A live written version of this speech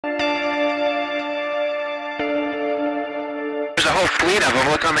There's a whole fleet of them.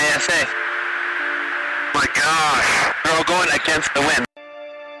 Look on the ASA. My gosh. They're all going against the wind.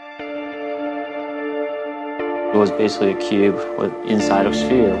 It was basically a cube with inside of a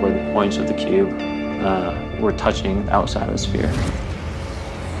sphere where the points of the cube were touching the outside of the sphere.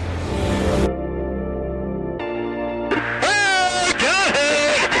 Oh, got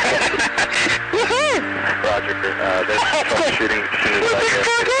it! Woohoo! Roger. There's troubleshooting as soon as I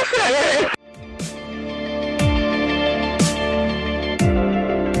get.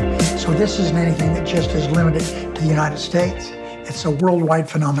 So this isn't anything that just is limited to the United States. It's a worldwide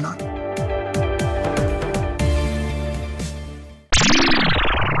phenomenon.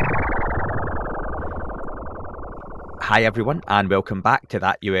 Hi everyone, and welcome back to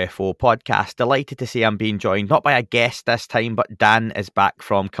That UFO podcast. Delighted to say I'm being joined not by a guest this time, but Dan is back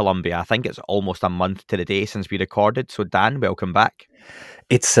from Colombia. I think it's almost a month to the day since we recorded. So Dan, welcome back.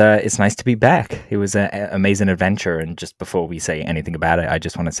 It's nice to be back. It was an amazing adventure, and just before we say anything about it, I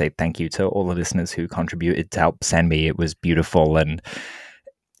just want to say thank you to all the listeners who contributed to help send me. It was beautiful, and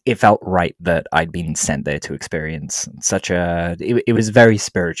it felt right that I'd been sent there to experience it was very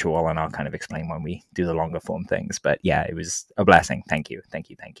spiritual, and I'll kind of explain when we do the longer form things. But yeah, it was a blessing. Thank you.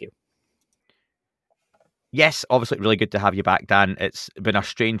 Yes, obviously really good to have you back, Dan. It's been a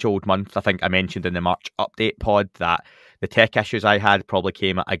strange old month. I think I mentioned in the March update pod that the tech issues I had probably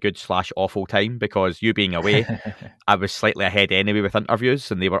came at a good/awful time, because you being away, I was slightly ahead anyway with interviews,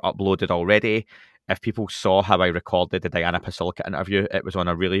 and they were uploaded already. If people saw how I recorded the Diana Pasilka interview, it was on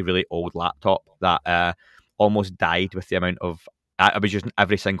a really, really old laptop that almost died with the amount of... I was using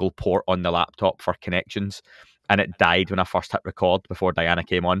every single port on the laptop for connections, and it died when I first hit record before Diana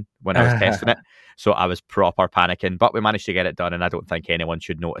came on when I was testing it. So I was proper panicking, but we managed to get it done, and I don't think anyone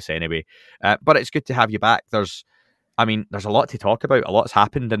should notice anyway. But it's good to have you back. There's a lot to talk about. A lot's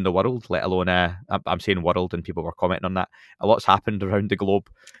happened in the world, let alone, I'm saying world, and people were commenting on that. A lot's happened around the globe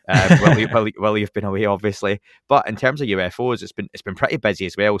while you've been away, obviously. But in terms of UFOs, it's been pretty busy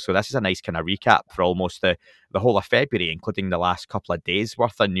as well. So this is a nice kind of recap for almost the whole of February, including the last couple of days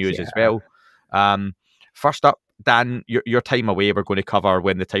worth of news as well. First up, Dan, your time away, we're going to cover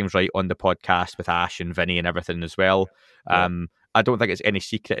when the time's right on the podcast with Ash and Vinny and everything as well. Yeah. I don't think it's any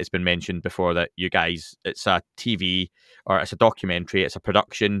secret, it's been mentioned before, that you guys, it's a TV or it's a documentary, it's a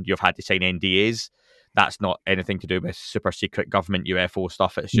production, you've had to sign NDAs. That's not anything to do with super secret government UFO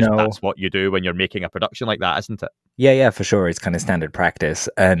stuff. It's just That's what you do when you're making a production like that, isn't it? Yeah, for sure. It's kind of standard practice.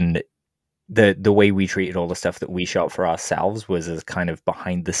 And the way we treated all the stuff that we shot for ourselves was as kind of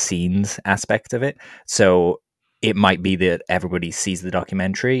behind the scenes aspect of it. So it might be that everybody sees the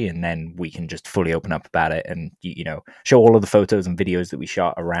documentary and then we can just fully open up about it and, show all of the photos and videos that we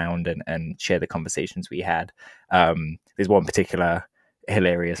shot around and share the conversations we had. There's one particular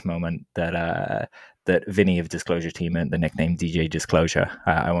hilarious moment that Vinny of Disclosure Team and the nickname DJ Disclosure,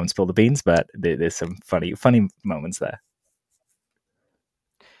 I won't spill the beans, but there's some funny moments there.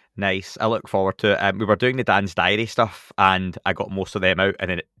 Nice. I look forward to it. We were doing the Dan's Diary stuff, and I got most of them out, and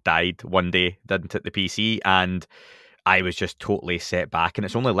then it died one day, didn't it, the PC, and I was just totally set back. And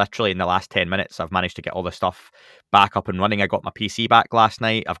it's only literally in the last 10 minutes I've managed to get all the stuff back up and running. I got my PC back last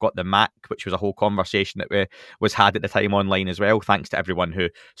night. I've got the Mac, which was a whole conversation that was had at the time online as well. Thanks to everyone who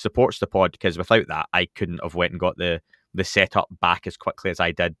supports the pod, because without that, I couldn't have went and got the setup back as quickly as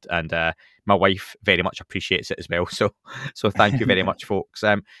I did, and my wife very much appreciates it as well. So thank you very much, folks.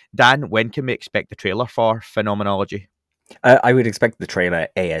 Dan, when can we expect the trailer for Phenomenology? I would expect the trailer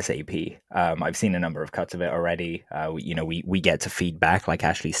ASAP. I've seen a number of cuts of it already. We get to feedback, like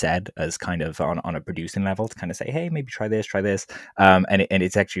Ashley said, as kind of on a producing level to kind of say, hey, maybe try this. And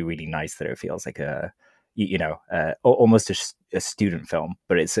it's actually really nice that it feels like almost a student film,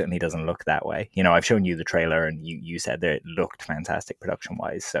 but it certainly doesn't look that way. I've shown you the trailer, and you said that it looked fantastic production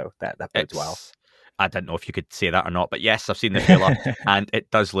wise, so that bodes well. I didn't know if you could say that or not, but yes, I've seen the trailer and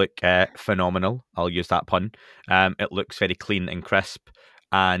it does look phenomenal. I'll use that pun. It looks very clean and crisp,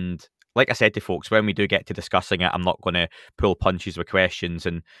 and like I said to folks, when we do get to discussing it, I'm not going to pull punches with questions,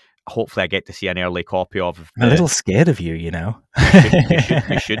 and hopefully I get to see an early copy of I'm a little scared of you,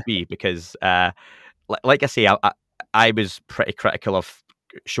 you should be, because like I say, I was pretty critical of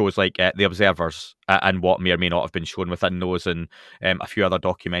shows like The Observers and what may or may not have been shown within those, and a few other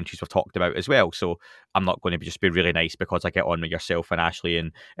documentaries we've talked about as well. So I'm not going to just be really nice because I get on with yourself and Ashley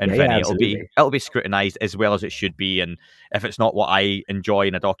and Vinny. Yeah, it'll be scrutinised as well as it should be, and if it's not what I enjoy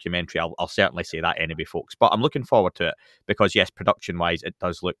in a documentary, I'll certainly say that anyway, folks. But I'm looking forward to it because, yes, production wise, it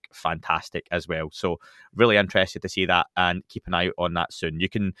does look fantastic as well. So really interested to see that, and keep an eye on that soon. You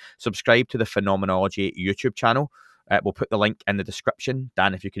can subscribe to the Phenomenology YouTube channel. We'll put the link in the description.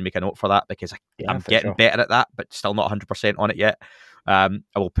 Dan, if you can make a note for that, because I'm getting better at that, but still not 100% on it yet. I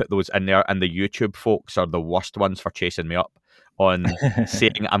will put those in there, and the YouTube folks are the worst ones for chasing me up on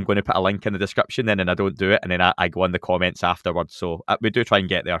saying I'm going to put a link in the description, then and I don't do it, and then I go in the comments afterwards. So we do try and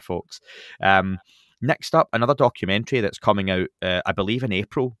get there, folks. Next up, another documentary that's coming out, I believe in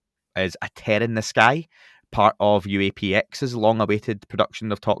April, is A Tear in the Sky, part of UAPx's long-awaited production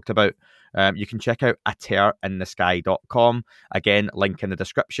they've talked about. You can check out atearinthesky.com. Again, link in the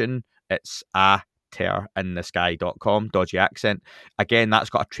description. It's atearinthesky.com. Dodgy accent. Again, that's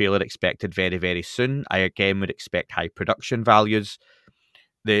got a trailer expected very, very soon. I again would expect high production values.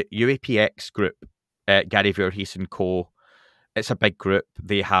 The UAPx group, Gary Voorhees and co., it's a big group.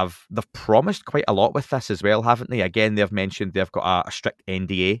 They've promised quite a lot with this as well, haven't they? Again, they've mentioned they've got a strict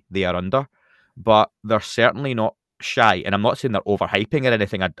NDA they are under, but they're certainly not shy. And I'm not saying they're overhyping or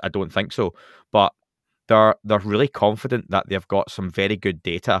anything. I don't think so. But they're really confident that they've got some very good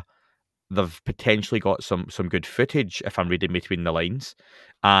data. They've potentially got some good footage, if I'm reading between the lines.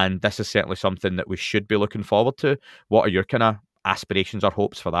 And this is certainly something that we should be looking forward to. What are your kind of aspirations or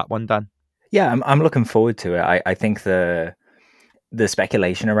hopes for that one, Dan? Yeah, I'm looking forward to it. I think the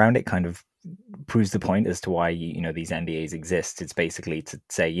speculation around it kind of proves the point as to why these NDAs exist. It's basically to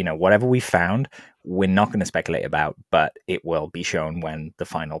say, whatever we found, we're not going to speculate about, but it will be shown when the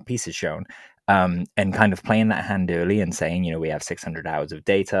final piece is shown. And kind of playing that hand early and saying, we have 600 hours of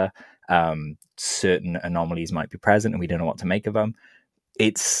data, certain anomalies might be present and we don't know what to make of them.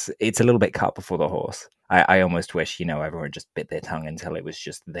 It's a little bit cart before the horse. I almost wish, everyone just bit their tongue until it was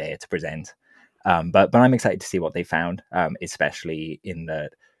just there to present. But I'm excited to see what they found, especially in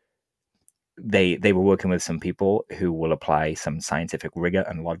that they were working with some people who will apply some scientific rigor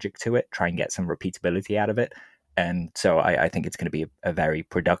and logic to it, try and get some repeatability out of it. And so I think it's going to be a very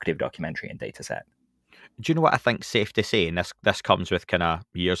productive documentary and data set. Do you know what I think's safe to say? And this comes with kind of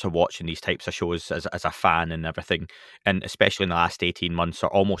years of watching these types of shows as a fan and everything, and especially in the last 18 months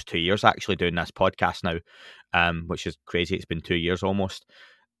or almost 2 years actually doing this podcast now, which is crazy. It's been 2 years almost,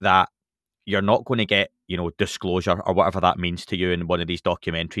 that you're not going to get, disclosure or whatever that means to you in one of these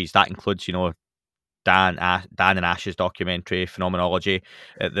documentaries. That includes, Dan and Ash's documentary, Phenomenology,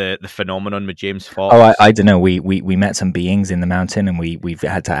 the Phenomenon with James Fox. Oh, I don't know. We met some beings in the mountain, and we've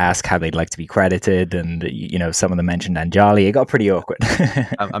had to ask how they'd like to be credited, and some of them mentioned Anjali. It got pretty awkward.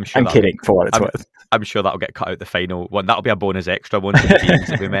 I'm sure. I'm kidding. For what it's worth, I'm sure that'll get cut out the final one. That'll be a bonus extra one for the beings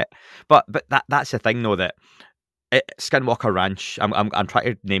that we met. But that's the thing, though, that. Skinwalker Ranch, I'm trying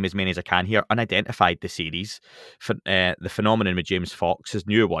to name as many as I can here, Unidentified, the series, the Phenomenon with James Fox, his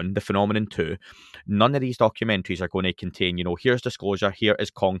new one, the Phenomenon 2, none of these documentaries are going to contain, here's disclosure, here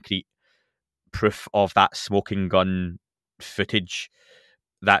is concrete proof of that smoking gun footage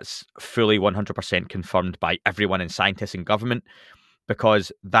that's fully 100% confirmed by everyone in scientists and government,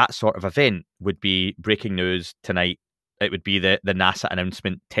 because that sort of event would be breaking news tonight. It would be the NASA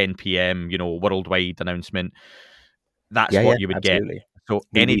announcement, 10 p.m., worldwide announcement. That's what you would absolutely. get. So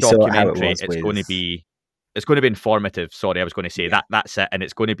any documentary, it's going to be informative. Sorry, I was going to say that's it, and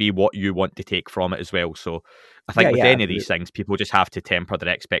it's going to be what you want to take from it as well. So I think with any of these things, people just have to temper their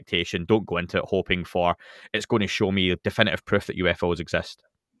expectation. Don't go into it hoping for it's going to show me definitive proof that UFOs exist.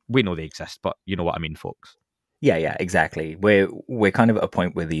 We know they exist, but you know what I mean, folks. Yeah, exactly. We're kind of at a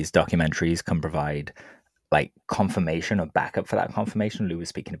point where these documentaries can provide like confirmation or backup for that confirmation. Lou was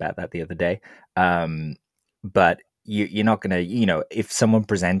speaking about that the other day. But you're not going to, if someone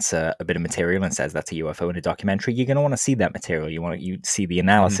presents a bit of material and says that's a UFO in a documentary, you're going to want to see that material. You see the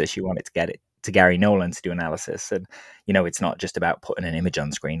analysis. You want it to get it to Gary Nolan to do analysis. And, it's not just about putting an image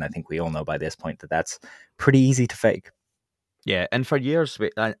on screen. I think we all know by this point that that's pretty easy to fake. Yeah, and for years,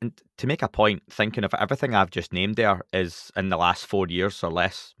 and to make a point, thinking of everything I've just named there is in the last 4 years or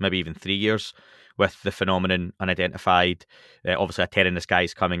less, maybe even 3 years, with the Phenomenon, Unidentified. Obviously, A Tear in the Sky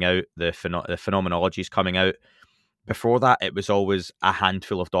is coming out. The Phenomenology is coming out. Before that, it was always a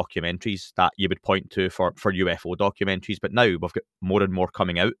handful of documentaries that you would point to for UFO documentaries. But now we've got more and more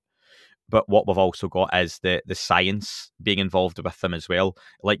coming out. But what we've also got is the science being involved with them as well.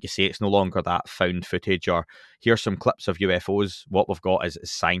 Like you say, it's no longer that found footage or here's some clips of UFOs. What we've got is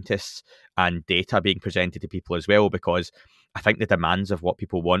scientists and data being presented to people as well, because I think the demands of what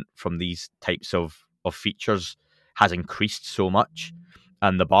people want from these types of features has increased so much.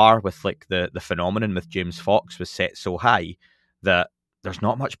 And the bar with like the Phenomenon with James Fox was set so high that there's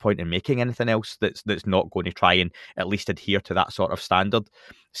not much point in making anything else that's not going to try and at least adhere to that sort of standard.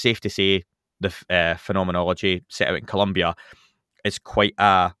 Safe to say, the Phenomenology set out in Colombia is quite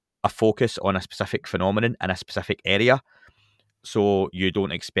a focus on a specific phenomenon in a specific area. So you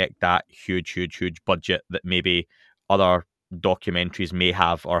don't expect that huge budget that maybe other documentaries may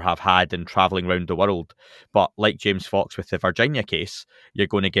have or have had in travelling around the world. But like James Fox with the Virginia case, you're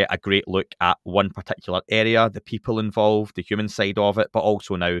going to get a great look at one particular area, the people involved, the human side of it, but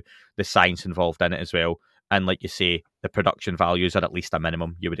also now the science involved in it as well. And like you say, the production values are at least a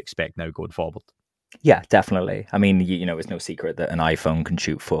minimum you would expect now going forward. Yeah, definitely. I mean, it's no secret that an iPhone can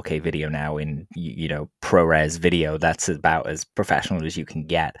shoot 4K video now in, ProRes video. That's about as professional as you can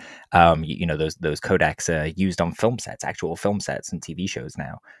get. Those codecs are used on film sets, actual film sets and TV shows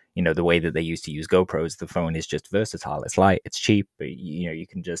now. The way that they used to use GoPros, the phone is just versatile. It's light, it's cheap. But, you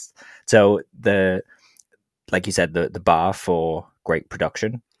can just... So like you said, the bar for great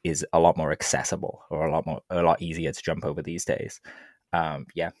production is a lot more accessible, or a lot easier to jump over these days.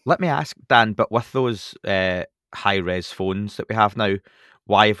 Yeah. Let me ask, Dan, but with those high-res phones that we have now,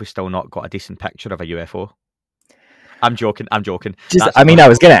 why have we still not got a decent picture of a UFO? I'm joking. I was going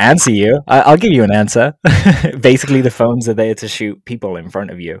to answer you. I'll give you an answer. Basically, the phones are there to shoot people in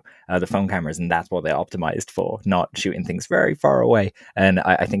front of you, the phone cameras, and that's what they're optimized for, not shooting things very far away. And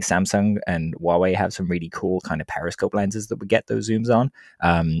I think Samsung and Huawei have some really cool kind of periscope lenses that would get those zooms on.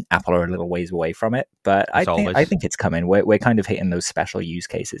 Apple are a little ways away from it, but I think it's coming. We're kind of hitting those special use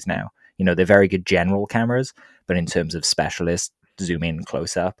cases now. They're very good general cameras, but in terms of specialist zoom in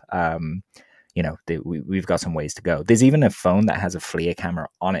close up, we've got some ways to go. There's even a phone that has a FLIR camera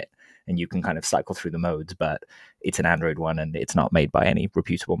on it, and you can kind of cycle through the modes, but it's an Android one and it's not made by any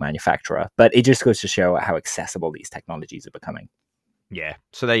reputable manufacturer. But it just goes to show how accessible these technologies are becoming. Yeah,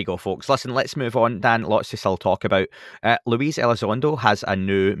 so there you go, folks. Listen, let's move on, Dan. Lots to still talk about. Lue Elizondo has a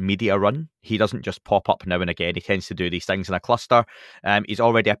new media run. He doesn't just pop up now and again. He tends to do these things in a cluster. He's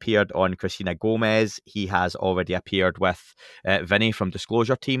already appeared on Christina Gomez. He has already appeared with Vinny from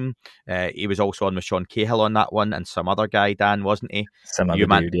Disclosure Team. He was also on with Sean Cahill on that one, and some other guy, Dan, wasn't he? Some other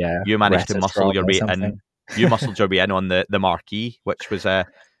dude, yeah. You managed to muscle your way in. You muscled your way in on the marquee, which was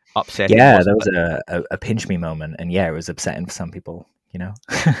upsetting. Yeah, that was a pinch me moment, and yeah, it was upsetting for some people.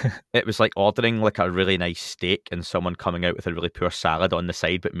 It was like ordering like a really nice steak and someone coming out with a really poor salad on the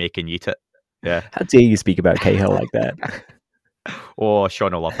side but making you eat it. Yeah. How dare you speak about Cahill like that? Oh,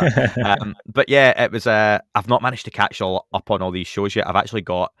 Sean will love that. But yeah, it was I've not managed to catch up on all these shows yet. I've actually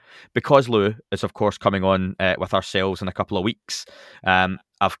got, because Lue is of course coming on with ourselves in a couple of weeks,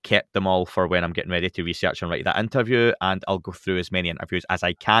 I've kept them all for when I'm getting ready to research and write that interview, and I'll go through as many interviews as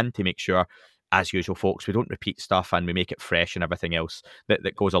I can to make sure, as usual, folks, we don't repeat stuff and we make it fresh and everything else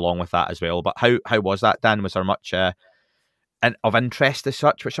that goes along with that as well. But how was that, Dan? Was there much of interest as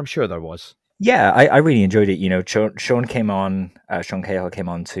such, which I'm sure there was? Yeah, I really enjoyed it. Sean came on, Sean Cahill came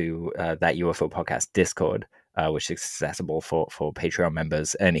on to that UFO podcast Discord, which is accessible for Patreon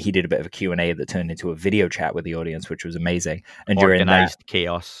members, and he did a bit of a Q&A that turned into a video chat with the audience, which was amazing. And organized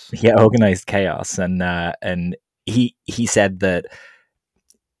chaos. Yeah, organized chaos, and he said that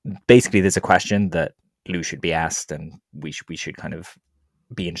basically there's a question that Lue should be asked, and we should kind of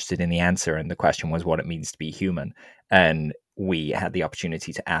be interested in the answer. And the question was what it means to be human. And we had the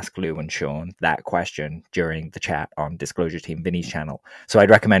opportunity to ask Lue and Sean that question during the chat on Disclosure Team Vinny's channel. So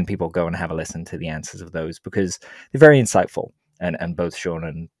I'd recommend people go and have a listen to the answers of those, because they're very insightful. And both Sean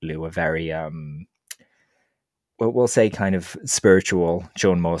and Lue are very, we'll say kind of spiritual,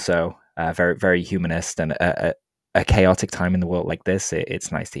 Sean more so, very, very humanist, and a chaotic time in the world like this.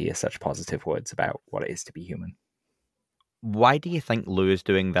 It's nice to hear such positive words about what it is to be human. Why do you think Lue is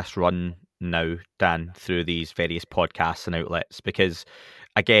doing this run now, Dan, through these various podcasts and outlets? Because,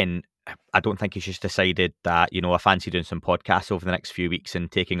 again, I don't think he's just decided that, I fancy doing some podcasts over the next few weeks and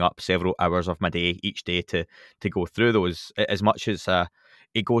taking up several hours of my day each day to go through those. As much as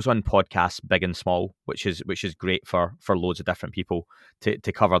it goes on podcasts big and small, which is great for loads of different people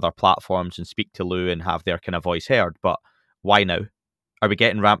to cover their platforms and speak to Lue and have their kind of voice heard. But why now? Are we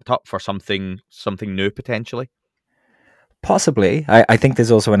getting ramped up for something new potentially? Possibly. I think there's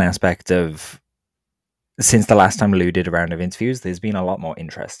also an aspect of, since the last time Lue did a round of interviews, there's been a lot more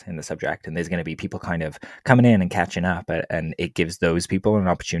interest in the subject, and there's going to be people kind of coming in and catching up, and it gives those people an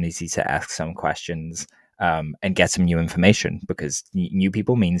opportunity to ask some questions and get some new information, because new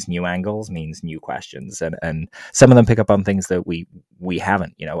people means new angles, means new questions, and some of them pick up on things that we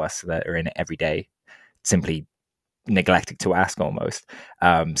haven't, us that are in it every day, simply neglected to ask almost.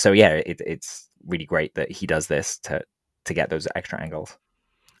 So yeah, it's really great that he does this to get those extra angles.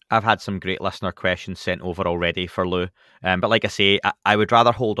 I've had some great listener questions sent over already for Lue. But like I say, I would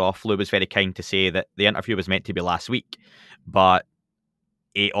rather hold off. Lue was very kind to say that the interview was meant to be last week, but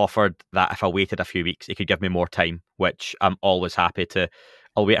he offered that if I waited a few weeks, he could give me more time, which I'm always happy to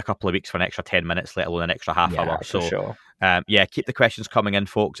I'll wait a couple of weeks for an extra 10 minutes, let alone an extra half hour. for So, sure. yeah, keep the questions coming in,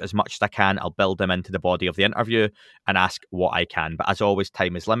 folks, as much as I can. I'll build them into the body of the interview and ask what I can. But as always,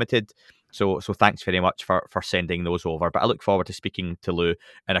 time is limited. So thanks very much for sending those over. But I look forward to speaking to Lue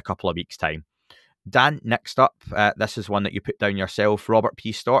in a couple of weeks' time. Dan, next up, this is one that you put down yourself. Robert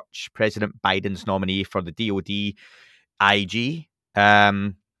P. Storch, President Biden's nominee for the DOD IG,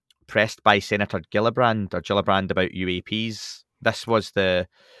 pressed by Senator Gillibrand about UAPs. This was a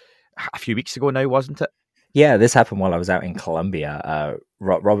few weeks ago now, wasn't it? Yeah, this happened while I was out in Colombia.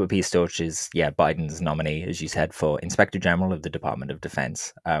 Robert P. Storch is, Biden's nominee, as you said, for Inspector General of the Department of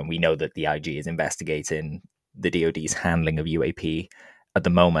Defense. We know that the IG is investigating the DOD's handling of UAP at the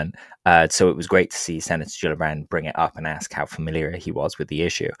moment. So it was great to see Senator Gillibrand bring it up and ask how familiar he was with the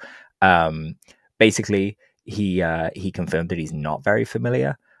issue. Basically, he confirmed that he's not very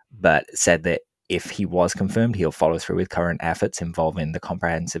familiar, but said that if he was confirmed, he'll follow through with current efforts involving the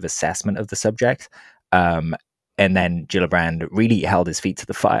comprehensive assessment of the subject. And then Gillibrand really held his feet to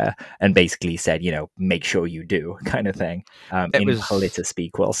the fire and basically said, make sure you do, kind of thing. In polita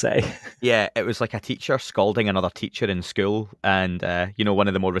speak, we'll say. Yeah, it was like a teacher scolding another teacher in school, and one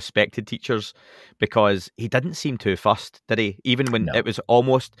of the more respected teachers, because he didn't seem too fussed, did he? Even when it was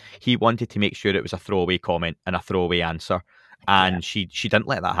almost, he wanted to make sure it was a throwaway comment and a throwaway answer, and she didn't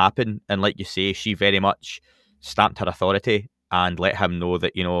let that happen. And like you say, she very much stamped her authority and let him know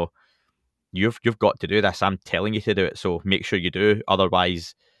that you've got to do this. I'm telling you to do it, so make sure you do.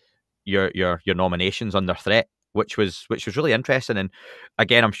 Otherwise, your nomination's under threat, which was really interesting. And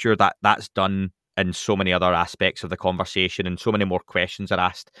again, I'm sure that's done in so many other aspects of the conversation, and so many more questions are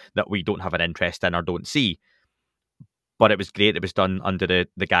asked that we don't have an interest in or don't see. But it was great. It was done under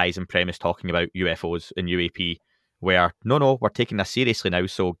the guise and premise talking about UFOs and UAP, where no, we're taking this seriously now,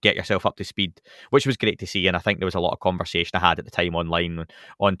 so get yourself up to speed, which was great to see. And I think there was a lot of conversation I had at the time online,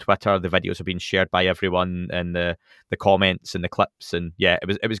 on Twitter. The videos have been shared by everyone, and the comments and the clips, and yeah,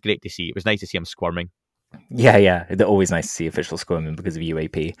 it was great to see. It was nice to see him squirming. Yeah. It's always nice to see official squirming because of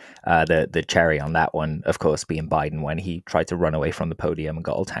UAP. The cherry on that one, of course, being Biden when he tried to run away from the podium and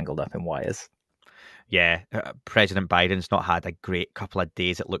got all tangled up in wires. Yeah, President Biden's not had a great couple of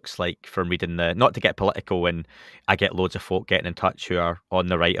days, it looks like, from reading not to get political, and I get loads of folk getting in touch who are on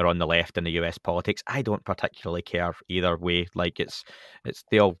the right or on the left in the US politics. I don't particularly care either way. Like it's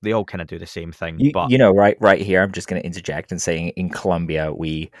they all kind of do the same thing. Right here, I'm just going to interject and saying in Colombia,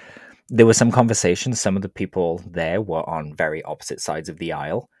 there was some conversations. Some of the people there were on very opposite sides of the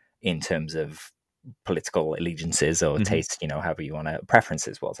aisle in terms of political allegiances or tastes, however you want to,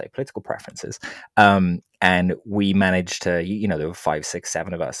 preferences, we'll say political preferences. And we managed to, there were 5, 6,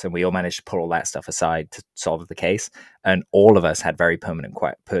 7 of us, and we all managed to put all that stuff aside to solve the case. And all of us had very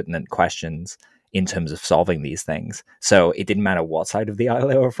pertinent questions in terms of solving these things. So it didn't matter what side of the aisle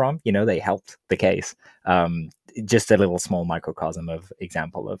they were from, they helped the case. Just a little small microcosm of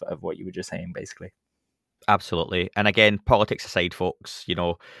example of what you were just saying, basically. Absolutely. And again, politics aside, folks,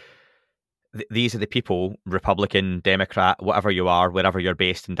 these are the people, Republican, Democrat, whatever you are, wherever you're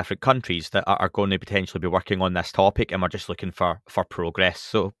based in different countries, that are going to potentially be working on this topic, and we're just looking for progress.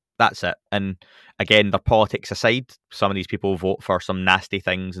 So that's it. And again, their politics aside, some of these people vote for some nasty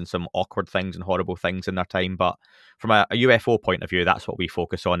things and some awkward things and horrible things in their time. But from a UFO point of view, that's what we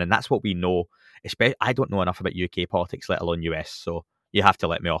focus on, and that's what we know. I don't know enough about UK politics, let alone US, so you have to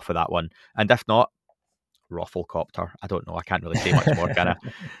let me off with that one. And if not, Rafflecopter. I don't know. I can't really say much more. Kind of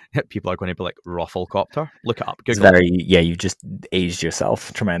people are going to be like, Rafflecopter. Look it up. Google. You just aged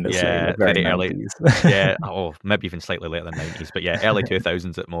yourself tremendously. Yeah, very early. Yeah, maybe even slightly later than 90s, but yeah, early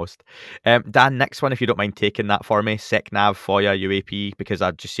 2000s at most. Dan, next one, if you don't mind taking that for me. SecNav FOIA UAP, because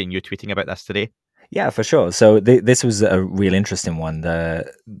I've just seen you tweeting about this today. Yeah, for sure. So this was a real interesting one. The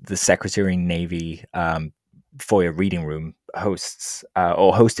Secretary of Navy FOIA reading room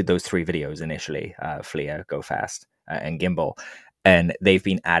hosted those 3 videos initially, FLIA, Go Fast, and Gimbal, and they've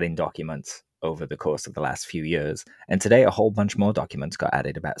been adding documents over the course of the last few years. And today, a whole bunch more documents got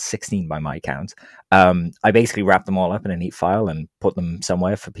added, about 16 by my count. I basically wrapped them all up in a neat file and put them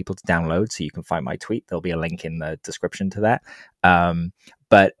somewhere for people to download, so you can find my tweet. There'll be a link in the description to that.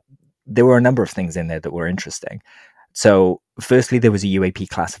 But there were a number of things in there that were interesting. So firstly, there was a UAP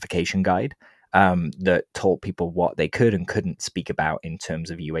classification guide that told people what they could and couldn't speak about in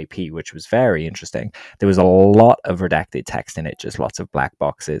terms of UAP, which was very interesting. There was a lot of redacted text in it, just lots of black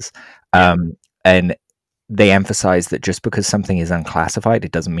boxes. And they emphasized that just because something is unclassified,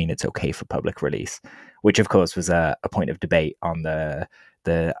 it doesn't mean it's okay for public release, which of course was a point of debate on I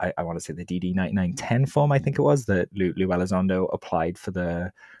want to say the DD 9910 form, I think it was, that Lue Elizondo applied for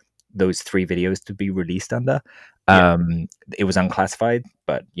the those 3 videos to be released under. It was unclassified,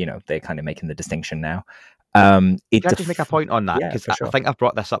 but they're kind of making the distinction now. Can I just make a point on that? Because for sure. I think I've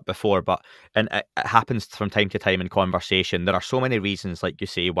brought this up before, but it happens from time to time in conversation. There are so many reasons, like you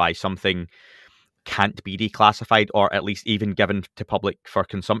say, why something can't be declassified or at least even given to public for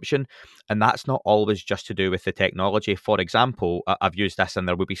consumption. And that's not always just to do with the technology. For example, I've used this and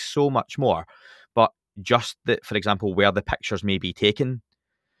there will be so much more, but just that, for example, where the pictures may be taken,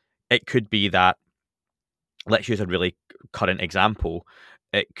 it could be that, let's use a really current example.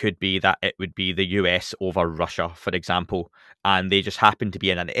 It could be that it would be the US over Russia, for example, and they just happen to be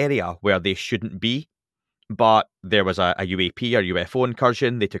in an area where they shouldn't be. But there was a UAP or UFO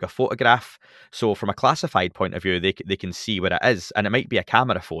incursion. They took a photograph. So from a classified point of view, they can see what it is. And it might be a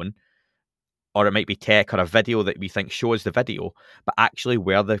camera phone, or it might be tech or a video that we think shows the video. But actually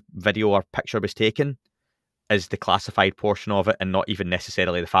where the video or picture was taken is the classified portion of it, and not even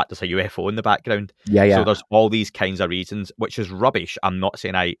necessarily the fact there's a UFO in the background. Yeah. So there's all these kinds of reasons, which is rubbish. I'm not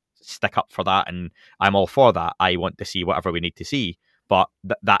saying I stick up for that and I'm all for that. I want to see whatever we need to see. But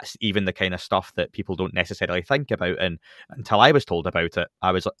that's even the kind of stuff that people don't necessarily think about. And until I was told about it,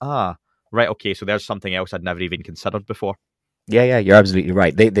 I was like, right, okay, so there's something else I'd never even considered before. Yeah, you're absolutely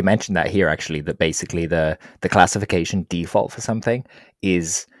right. They mentioned that here, actually, that basically the classification default for something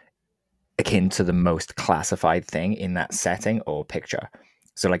is akin to the most classified thing in that setting or picture.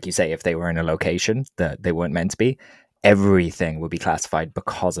 So like you say, if they were in a location that they weren't meant to be, everything would be classified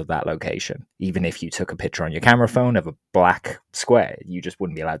because of that location. Even if you took a picture on your camera phone of a black square, you just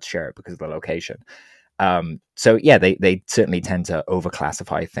wouldn't be allowed to share it because of the location. So yeah, they certainly tend to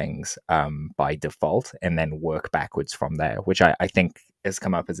overclassify things by default and then work backwards from there, which I think has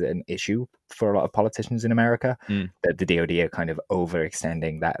come up as an issue for a lot of politicians in America, that the DoD are kind of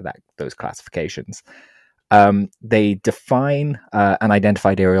overextending those classifications. They define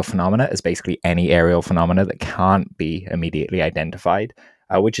unidentified aerial phenomena as basically any aerial phenomena that can't be immediately identified,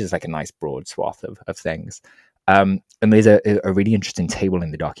 which is like a nice broad swath of things. And there's a really interesting table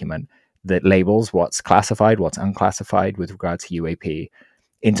in the document that labels what's classified, what's unclassified with regard to UAP.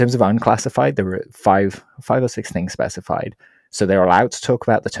 In terms of unclassified, there are five or six things specified. So they're allowed to talk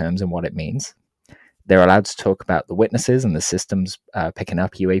about the terms and what it means. They're allowed to talk about the witnesses and the systems picking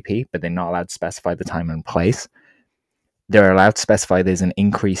up UAP, but they're not allowed to specify the time and place. They're allowed to specify there's an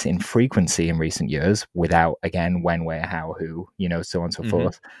increase in frequency in recent years without, again, when, where, how, who, so on and so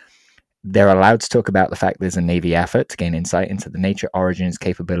forth. They're allowed to talk about the fact there's a Navy effort to gain insight into the nature, origins,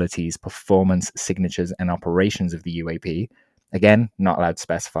 capabilities, performance, signatures, and operations of the UAP. Again, not allowed to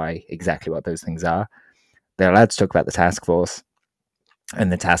specify exactly what those things are. They're allowed to talk about the task force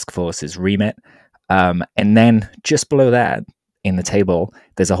and the task force's remit. And then just below that, in the table,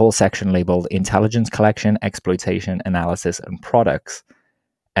 there's a whole section labeled Intelligence Collection, Exploitation, Analysis, and Products.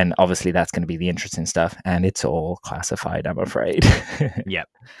 And obviously that's going to be the interesting stuff. And it's all classified, I'm afraid. Yep.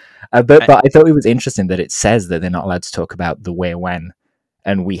 But I thought it was interesting that it says that they're not allowed to talk about the where, when.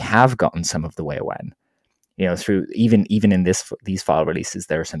 And we have gotten some of the where, when. Through even in these file releases,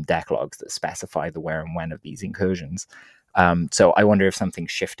 there are some deck logs that specify the where and when of these incursions. So I wonder if something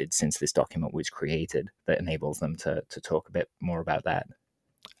shifted since this document was created that enables them to talk a bit more about that.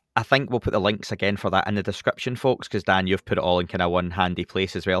 I think we'll put the links again for that in the description, folks, because Dan, you've put it all in kind of one handy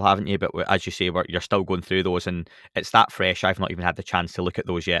place as well, haven't you? But as you say, you're still going through those, and it's that fresh. I've not even had the chance to look at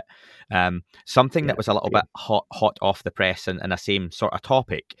those yet. Something that was a little bit hot off the press and a same sort of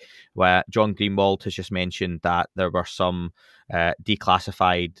topic, where John Greenwald has just mentioned that there were some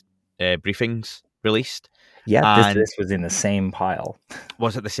declassified briefings released. Yeah, this was in the same pile.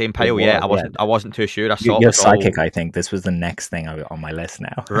 Was it the same pile? Yeah, I wasn't too sure. I saw you're psychic. I think this was the next thing on my list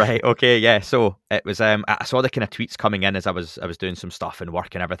now. Right. Okay. Yeah. So it was. I saw the kind of tweets coming in as I was doing some stuff and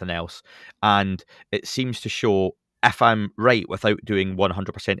work and everything else, and it seems to show, if I'm right, without doing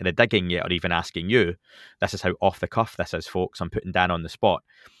 100% of the digging yet, or even asking you, this is how off the cuff this is, folks. I'm putting Dan on the spot.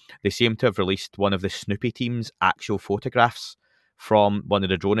 They seem to have released one of the Snoopy team's actual photographs from one of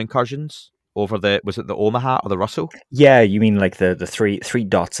the drone incursions over was it the Omaha or the Russell? Yeah, you mean like the three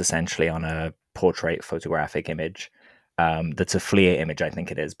dots essentially on a portrait photographic image. That's a FLIR image, I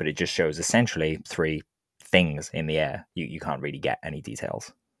think it is, but it just shows essentially three things in the air. You can't really get any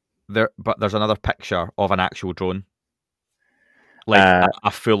details. But there's another picture of an actual drone, like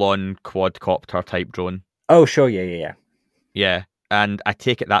a full-on quadcopter type drone. Oh, sure, yeah. Yeah, and I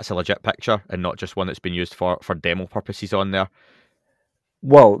take it that's a legit picture and not just one that's been used for demo purposes on there.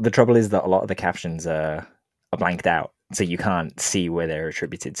 Well, the trouble is that a lot of the captions are blanked out, so you can't see where they're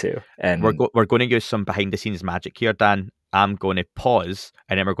attributed to. And we're going to use some behind-the-scenes magic here, Dan. I'm going to pause,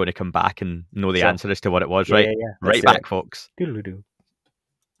 and then we're going to come back and know the answer as to what it was, right? Yeah. Right back, folks. Doodle-doo.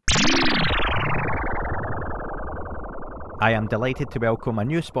 I am delighted to welcome a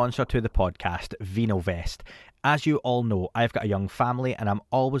new sponsor to the podcast, VinoVest. As you all know, I've got a young family and I'm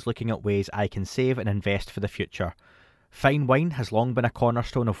always looking at ways I can save and invest for the future. Fine wine has long been a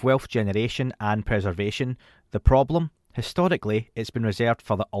cornerstone of wealth generation and preservation. The problem? Historically, it's been reserved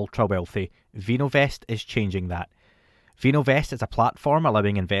for the ultra-wealthy. VinoVest is changing that. VinoVest is a platform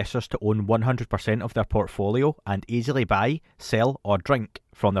allowing investors to own 100% of their portfolio and easily buy, sell or drink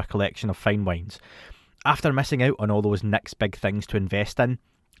from their collection of fine wines. After missing out on all those next big things to invest in,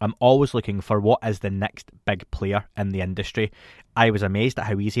 I'm always looking for what is the next big player in the industry. I was amazed at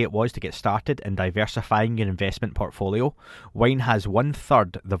how easy it was to get started in diversifying your investment portfolio. Wine has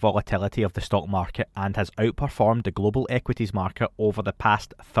 1/3 the volatility of the stock market and has outperformed the global equities market over the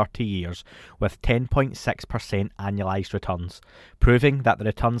past 30 years with 10.6% annualised returns, proving that the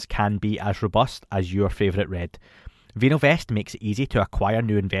returns can be as robust as your favourite red. VinoVest makes it easy to acquire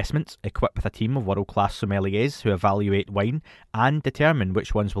new investments, equipped with a team of world-class sommeliers who evaluate wine and determine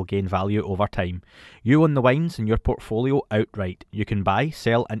which ones will gain value over time. You own the wines in your portfolio outright. You can buy,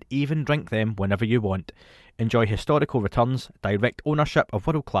 sell and even drink them whenever you want. Enjoy historical returns, direct ownership of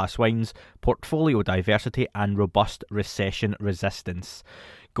world-class wines, portfolio diversity and robust recession resistance.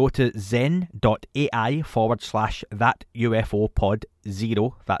 Go to zen.ai/that UFO pod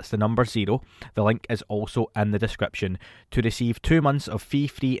 0, that's the number 0. The link is also in the description to receive 2 months of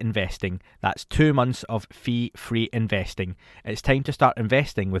fee-free investing. That's 2 months of fee-free investing. It's time to start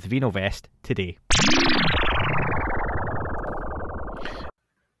investing with VinoVest today.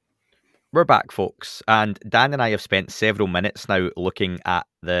 We're back, folks, and Dan and I have spent several minutes now looking at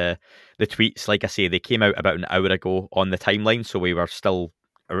the tweets. Like I say, they came out about an hour ago on the timeline, so we're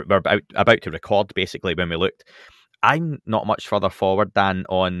about to record basically when we looked. I'm not much further forward, Dan,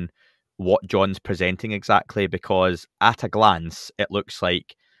 on what John's presenting exactly, because at a glance it looks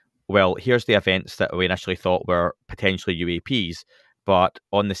like, well, here's the events that we initially thought were potentially UAPs, but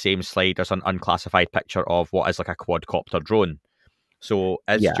on the same slide there's an unclassified picture of what is like a quadcopter drone. So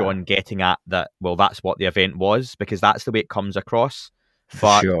is John getting at that, well, that's what the event was? Because that's the way it comes across.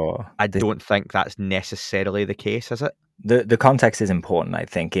 But sure. I don't think that's necessarily the case, is it? The context is important, I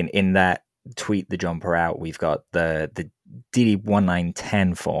think. In that tweet that John put out, we've got the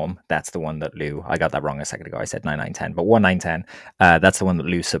DD1910 form. That's the one that Lue, I got that wrong a second ago. I said 9910, but 1910, that's the one that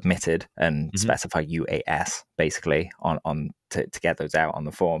Lue submitted and specified UAS basically on to get those out on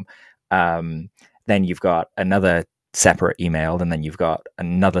the form. Then you've got another separate email, and then you've got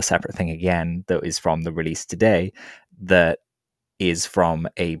another separate thing again that is from the release today that is from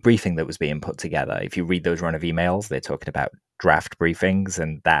a briefing that was being put together. If you read those run of emails, they're talking about draft briefings,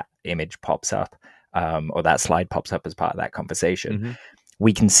 and that image pops up, or that slide pops up as part of that conversation.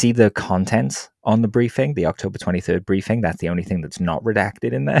 We can see the contents on the briefing, the October 23rd briefing. That's the only thing that's not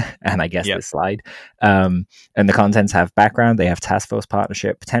redacted in there. And I guess the slide. And the contents have background. They have task force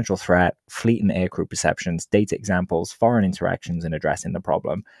partnership, potential threat, fleet and aircrew perceptions, data examples, foreign interactions, and addressing the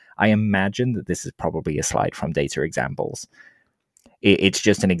problem. I imagine that this is probably a slide from data examples. It's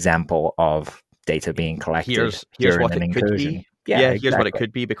just an example of data being collected. Here's what it could be. Here's what it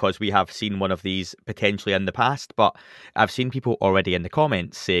could be, because we have seen one of these potentially in the past, but I've seen people already in the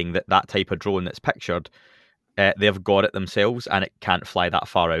comments saying that that type of drone that's pictured, they've got it themselves and it can't fly that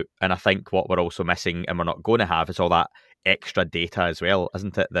far out. And I think what we're also missing, and we're not going to have, is all that extra data as well,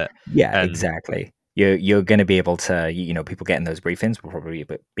 isn't it? Exactly. You're going to be able to, people getting those briefings will probably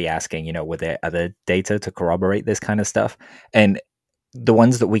be asking, were there other data to corroborate this kind of stuff? And the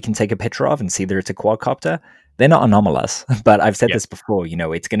ones that we can take a picture of and see that it's a quadcopter, they're not anomalous. But I've said this before,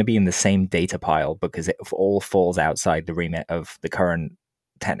 it's going to be in the same data pile because it all falls outside the remit of the current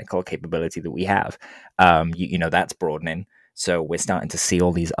technical capability that we have. That's broadening. So we're starting to see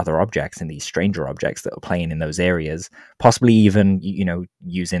all these other objects and these stranger objects that are playing in those areas, possibly even,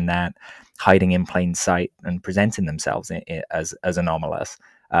 using that, hiding in plain sight and presenting themselves as anomalous.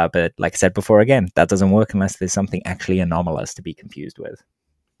 But like I said before, again, that doesn't work unless there's something actually anomalous to be confused with.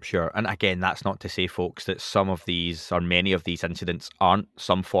 Sure. And again, that's not to say, folks, that some of these or many of these incidents aren't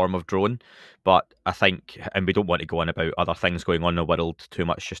some form of drone. But I think, and we don't want to go on about other things going on in the world too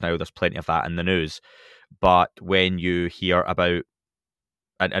much just now, there's plenty of that in the news. But when you hear about,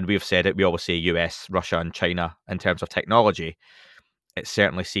 and we've said it, we always say US, Russia and China in terms of technology, it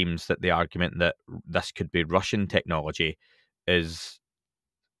certainly seems that the argument that this could be Russian technology is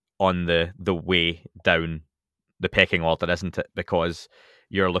on the way down the pecking order, isn't it? Because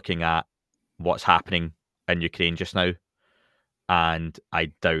you're looking at what's happening in Ukraine just now, and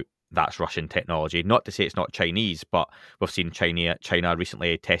I doubt that's Russian technology. Not to say it's not Chinese, but we've seen China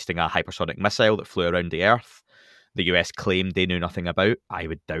recently testing a hypersonic missile that flew around the Earth. The US claimed they knew nothing about. I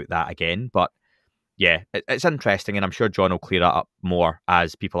would doubt that again, but yeah, it's interesting, and I'm sure John will clear that up more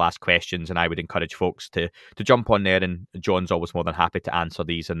as people ask questions, and I would encourage folks to jump on there, and John's always more than happy to answer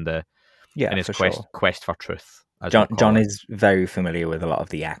these in his for quest for truth. John is very familiar with a lot of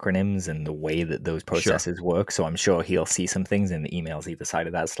the acronyms and the way that those processes work, so I'm sure he'll see some things in the emails either side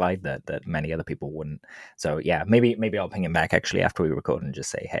of that slide that many other people wouldn't. So yeah, maybe I'll ping him back actually after we record and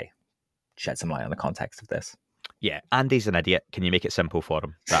just say, hey, shed some light on the context of this. Yeah, Andy's an idiot. Can you make it simple for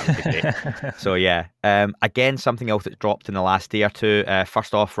him? That would be great. So yeah, again, something else that dropped in the last day or two.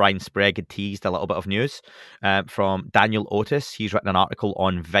 First off, Ryan Sprague had teased a little bit of news from Daniel Otis. He's written an article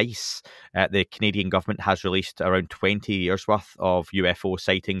on Vice. The Canadian government has released around 20 years worth of UFO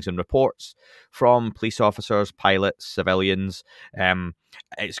sightings and reports from police officers, pilots, civilians.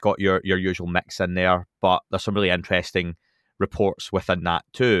 It's got your usual mix in there, but there's some really interesting reports within that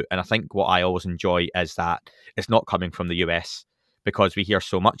too. And I think what I always enjoy is that it's not coming from the US, because we hear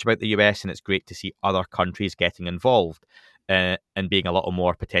so much about the US, and it's great to see other countries getting involved and being a little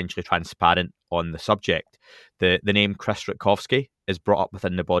more potentially transparent on the subject. The name Chris Rutkowski is brought up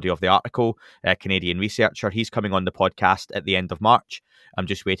within the body of the article, a Canadian researcher. He's coming on the podcast at the end of March. I'm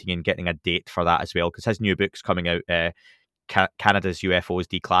just waiting and getting a date for that as well, because his new book's coming out, Canada's UFOs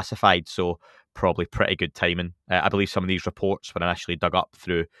Declassified, so probably pretty good timing. I believe some of these reports were initially dug up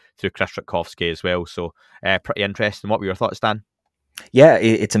through Chris Rutkowski as well, so pretty interesting. What were your thoughts, Dan? Yeah,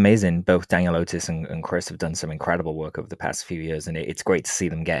 it's amazing. Both Daniel Otis and Chris have done some incredible work over the past few years, and it's great to see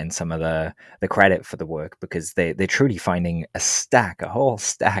them getting some of the credit for the work, because they're truly finding a whole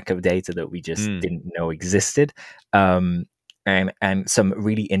stack of data that we just didn't know existed. And some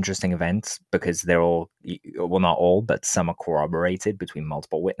really interesting events, because they're all, well, not all, but some are corroborated between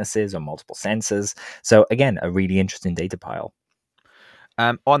multiple witnesses or multiple sensors. So again, a really interesting data pile.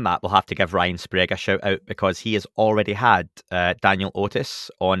 On that, we'll have to give Ryan Sprague a shout out, because he has already had Daniel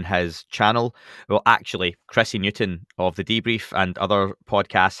Otis on his channel. Well, actually, Chrissy Newton of The Debrief and other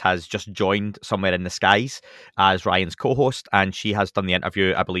podcasts has just joined Somewhere in the Skies as Ryan's co-host, and she has done the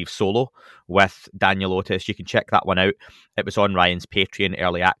interview, I believe, solo with Daniel Otis. You can check that one out. It was on Ryan's Patreon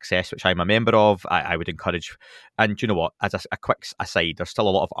early access, which I'm a member of. I would encourage. And you know what? As a quick aside, there's still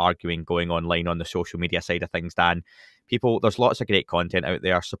a lot of arguing going online on the social media side of things, Dan. People, there's lots of great content out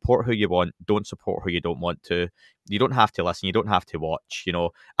there. Support who you want. Don't support who you don't want to. You don't have to listen. You don't have to watch. You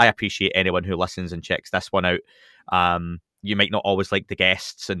know, I appreciate anyone who listens and checks this one out. You might not always like the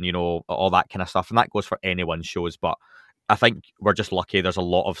guests and, you know, all that kind of stuff. And that goes for anyone's shows. But I think we're just lucky. There's a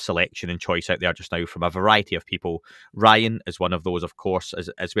lot of selection and choice out there just now from a variety of people. Ryan is one of those, of course,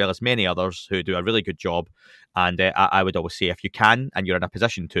 as well as many others who do a really good job. And I would always say, if you can and you're in a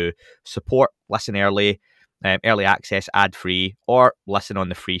position to support, listen early, early access, ad-free, or listen on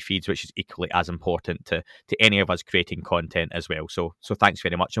the free feeds, which is equally as important to any of us creating content as well. So thanks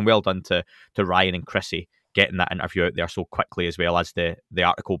very much, and well done to Ryan and Chrissy getting that interview out there so quickly, as well as the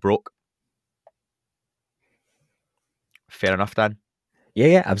article broke. Fair enough, Dan?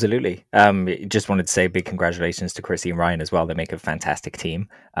 Yeah, absolutely. Just wanted to say big congratulations to Chrissy and Ryan as well. They make a fantastic team,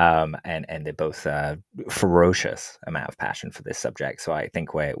 and they're both ferocious amount of passion for this subject. So I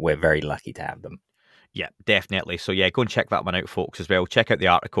think we're very lucky to have them. Yeah, definitely. So yeah, go and check that one out, folks, as well. Check out the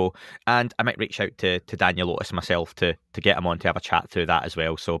article, and I might reach out to Daniel Otis myself to get him on to have a chat through that as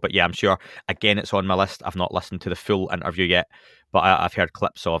well. So, but yeah, I'm sure, again, it's on my list. I've not listened to the full interview yet, but I've heard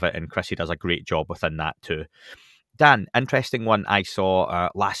clips of it, and Chrissy does a great job within that too. Dan, interesting one I saw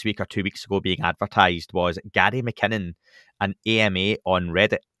last week or 2 weeks ago being advertised was Gary McKinnon, an AMA on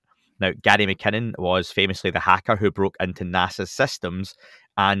Reddit. Now, Gary McKinnon was famously the hacker who broke into NASA's systems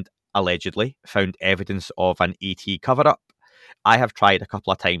and allegedly found evidence of an ET cover-up. I have tried a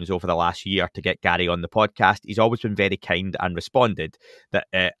couple of times over the last year to get Gary on the podcast. He's always been very kind and responded that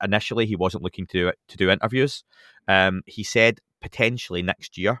initially he wasn't looking to do interviews. He said potentially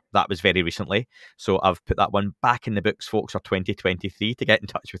next year. That was very recently. So I've put that one back in the books, folks, for 2023 to get in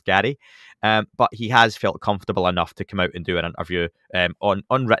touch with Gary. But he has felt comfortable enough to come out and do an interview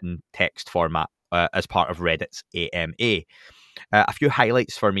on written text format as part of Reddit's AMA. A few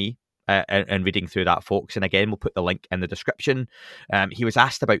highlights for me and reading through that, folks. And again, we'll put the link in the description. He was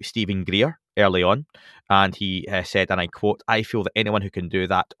asked about Stephen Greer early on, and he said, and I quote, "I feel that anyone who can do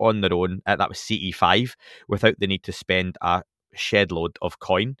that on their own," that was CE5, without the need to spend a shed load of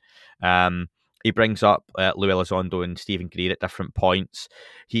coin. He brings up Lue Elizondo and Stephen Greer at different points.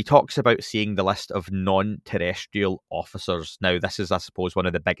 He talks about seeing the list of non-terrestrial officers. Now, this is, I suppose, one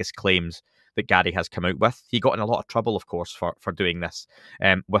of the biggest claims that Gary has come out with. He got in a lot of trouble, of course, for doing this,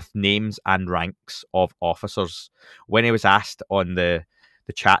 with names and ranks of officers. When he was asked on the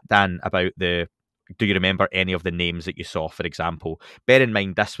chat, Dan, about the do you remember any of the names that you saw, for example? Bear in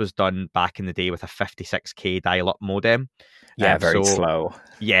mind, this was done back in the day with a 56K dial-up modem. Yeah, very so, slow.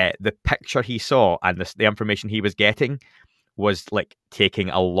 Yeah, the picture he saw and the information he was getting was like taking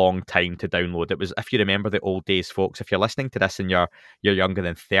a long time to download. It was, if you remember the old days, folks, if you're listening to this and you're younger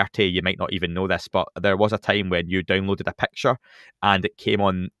than 30, you might not even know this, but there was a time when you downloaded a picture and it came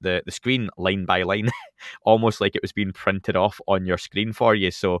on the screen line by line, almost like it was being printed off on your screen for you.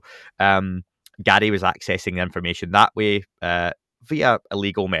 So Gary was accessing the information that way, via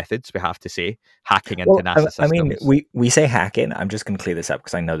illegal methods, we have to say, hacking into NASA systems. I mean, we say hacking. I'm just going to clear this up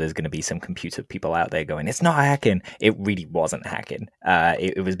because I know there's going to be some computer people out there going, it's not hacking. It really wasn't hacking.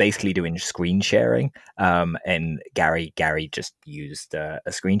 It was basically doing screen sharing. And Gary just used a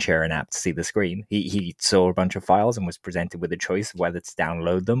screen sharing app to see the screen. He saw a bunch of files and was presented with a choice of whether to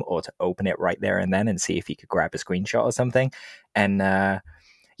download them or to open it right there and then and see if he could grab a screenshot or something. And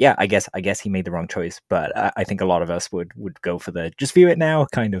yeah, I guess he made the wrong choice, but I think a lot of us would go for the just view it now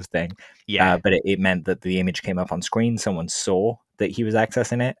kind of thing. Yeah, but it meant that the image came up on screen. Someone saw that he was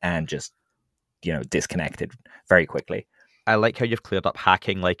accessing it and just disconnected very quickly. I like how you've cleared up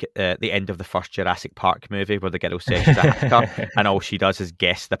hacking, like the end of the first Jurassic Park movie where the girl says she's a hacker and all she does is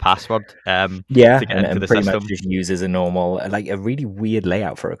guess the password. To get into the pretty system. much just uses a normal, like a really weird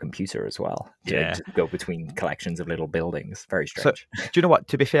layout for a computer as well. To go between collections of little buildings. Very strange. So, do you know what?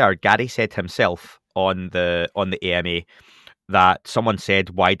 To be fair, Gary said himself on the AMA that someone said,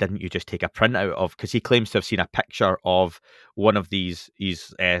 "Why didn't you just take a printout of?" Because he claims to have seen a picture of one of these.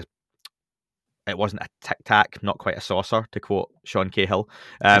 It wasn't a Tic Tac, not quite a saucer, to quote Sean Cahill.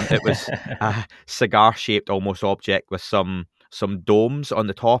 It was a cigar-shaped almost object with some domes on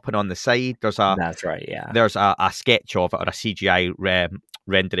the top and on the side. That's right, yeah. There's a sketch of it, or a CGI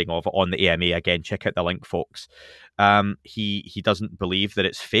rendering of it on the AMA. Again, check out the link, folks. He doesn't believe that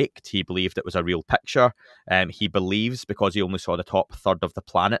it's faked. He believed it was a real picture. He believes, because he only saw the top third of the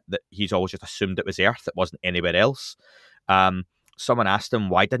planet, that he's always just assumed it was Earth. It wasn't anywhere else. Someone asked him,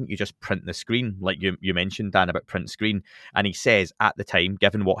 why didn't you just print the screen? Like you mentioned, Dan, about print screen. And he says at the time,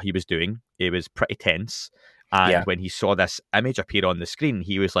 given what he was doing, it was pretty tense. And when he saw this image appear on the screen,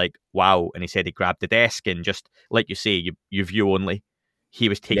 he was like, wow. And he said he grabbed the desk and just, like you say, you view only. He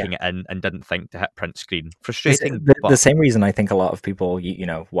was taking it in and didn't think to hit print screen. Frustrating. The same reason I think a lot of people,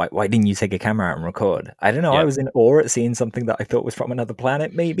 why didn't you take a camera out and record? I don't know. I was in awe at seeing something that I thought was from another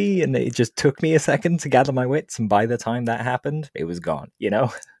planet, maybe, and it just took me a second to gather my wits. And by the time that happened, it was gone. Yeah,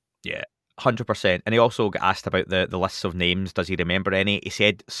 100%. And he also got asked about the lists of names. Does he remember any? He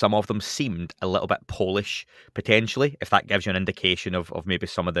said some of them seemed a little bit Polish, potentially, if that gives you an indication of maybe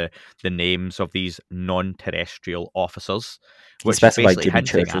some of the names of these non-terrestrial officers. He specified Jimmy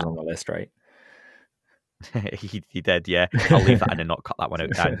Church was on the list, right? he did, yeah. I'll leave that in and not cut that one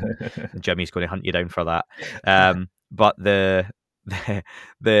out, Dan. Jimmy's going to hunt you down for that. But the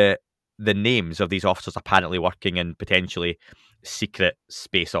names of these officers apparently working in potentially secret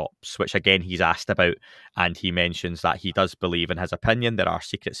space ops, which again he's asked about, and he mentions that he does believe, in his opinion, there are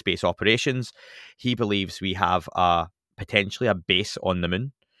secret space operations. He believes we have potentially a base on the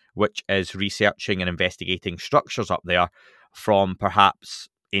moon, which is researching and investigating structures up there from perhaps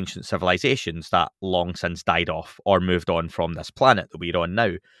ancient civilizations that long since died off or moved on from this planet that we're on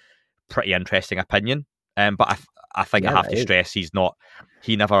now. Pretty interesting opinion. But I think I have to stress he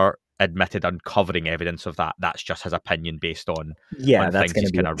never admitted uncovering evidence of that. That's just his opinion based on that's things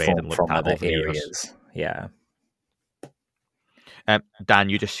he's kind of read and looked at over areas. Yeah. Dan,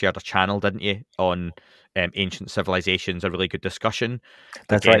 you just shared a channel, didn't you, on ancient civilizations? A really good discussion.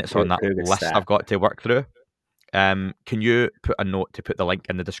 That's Again, right. It's on that list I've got to work through. Can you put a note to put the link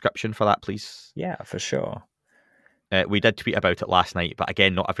in the description for that, please? Yeah, for sure. We did tweet about it last night, but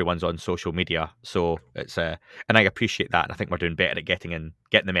again, not everyone's on social media, so it's and I appreciate that. And I think we're doing better at getting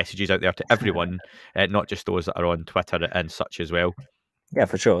the messages out there to everyone, not just those that are on Twitter and such as well. Yeah,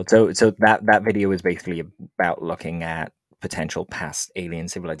 for sure. So that video is basically about looking at potential past alien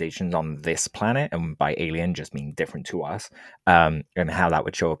civilizations on this planet, and by alien just mean different to us, and how that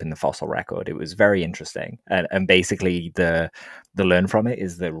would show up in the fossil record. It was very interesting, and basically the learn from it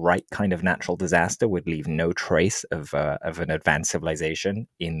is the right kind of natural disaster would leave no trace of an advanced civilization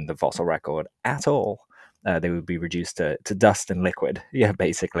in the fossil record at all. They would be reduced to dust and liquid,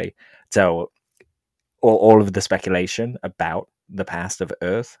 basically. So all of the speculation about the past of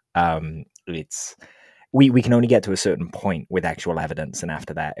Earth, we can only get to a certain point with actual evidence, and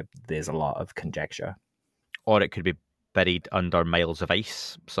after that, there's a lot of conjecture. Or it could be buried under miles of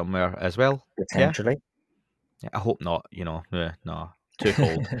ice somewhere as well. Potentially. Yeah, I hope not. No. too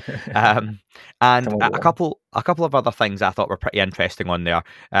cold. And Come a on. couple of other things I thought were pretty interesting on there.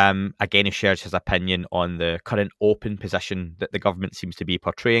 Again, he shares his opinion on the current open position that the government seems to be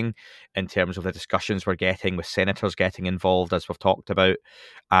portraying in terms of the discussions we're getting with senators getting involved, as we've talked about,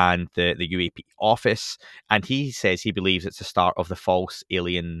 and the UAP office. And he says he believes it's the start of the false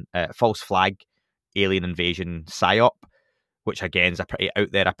flag alien invasion psyop, which again is a pretty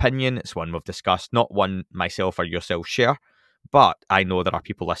out there opinion. It's one we've discussed, not one myself or yourself share, but I know there are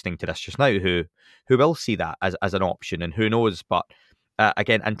people listening to this just now who will see that as an option, and who knows. But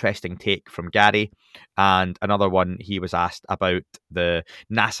again, interesting take from Gary. And another one, he was asked about the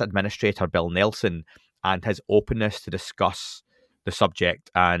NASA administrator Bill Nelson and his openness to discuss the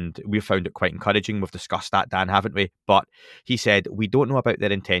subject, and we found it quite encouraging. We've discussed that, Dan, haven't we? But he said, we don't know about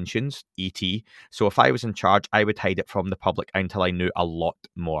their intentions, ET, so if I was in charge, I would hide it from the public until I knew a lot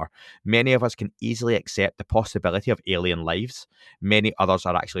more. Many of us can easily accept the possibility of alien lives. Many others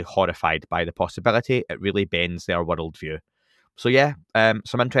are actually horrified by the possibility. It really bends their worldview. So yeah,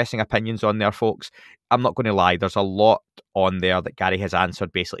 some interesting opinions on there, folks. I'm not going to lie, there's a lot on there that Gary has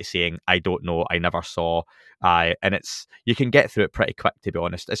answered, basically saying, I don't know, I never saw. And you can get through it pretty quick, to be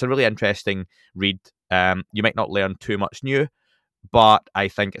honest. It's a really interesting read. You might not learn too much new, but I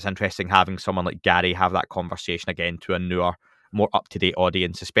think it's interesting having someone like Gary have that conversation again to a newer, more up-to-date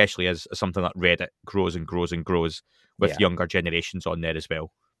audience, especially as something like Reddit grows and grows and grows with younger generations on there as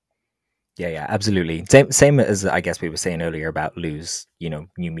well. Yeah, absolutely. Same as I guess we were saying earlier about Lue's, new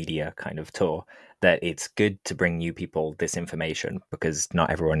media kind of tour, that it's good to bring new people this information because not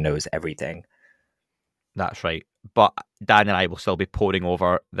everyone knows everything. That's right. But Dan and I will still be poring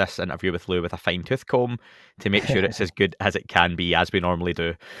over this interview with Lue with a fine-tooth comb to make sure it's as good as it can be, as we normally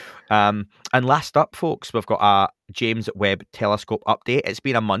do. And last up, folks, we've got a James Webb telescope update. It's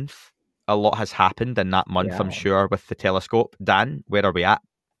been a month. A lot has happened in that month, I'm sure, with the telescope. Dan, where are we at?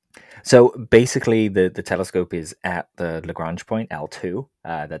 So basically, the telescope is at the Lagrange point, L2.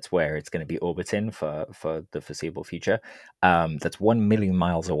 That's where it's going to be orbiting for the foreseeable future. That's 1 million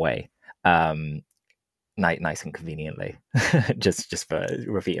miles away. Nice and conveniently, just for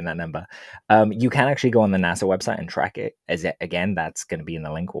repeating that number. You can actually go on the NASA website and track it. Again, that's going to be in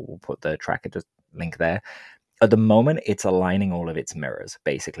the link. We'll put the tracker link there. At the moment, it's aligning all of its mirrors,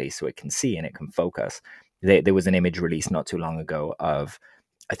 basically, so it can see and it can focus. There was an image released not too long ago of,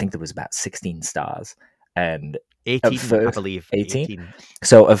 I think there was about 16 stars, and 18, first, I believe. 18.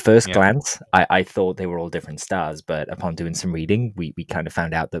 So at first glance, I thought they were all different stars, but upon doing some reading, we kind of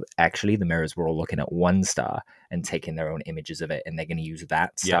found out that actually the mirrors were all looking at one star and taking their own images of it, and they're going to use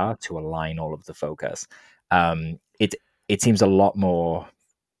that star to align all of the focus. It seems a lot more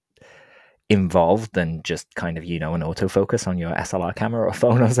involved than just kind of, an autofocus on your SLR camera or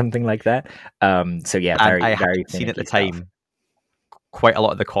phone or something like that. So yeah, I very had seen at the stuff. time. Quite a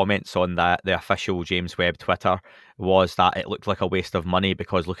lot of the comments on the official James Webb Twitter was that it looked like a waste of money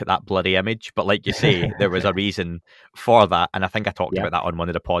because look at that bloody image. But like you say, there was a reason for that. And I think I talked about that on one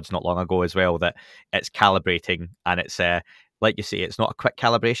of the pods not long ago as well, that it's calibrating, and it's, like you say, it's not a quick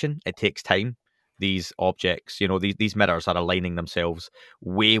calibration. It takes time. These objects, these mirrors are aligning themselves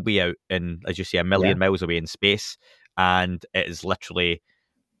way out in, as you say, a million miles away in space. And it is literally...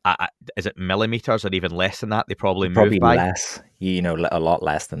 is it millimeters or even less than that? They probably move by less, a lot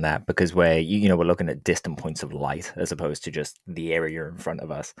less than that, because we're looking at distant points of light as opposed to just the area in front of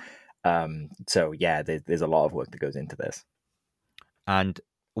us. So yeah, there's a lot of work that goes into this. And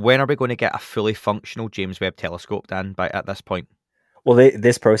when are we going to get a fully functional James Webb telescope, Dan? At this point, well,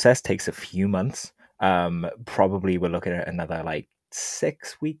 this process takes a few months. Probably we're looking at another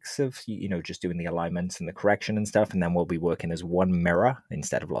 6 weeks of just doing the alignments and the correction and stuff, and then we'll be working as one mirror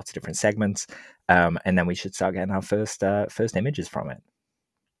instead of lots of different segments, and then we should start getting our first images from it.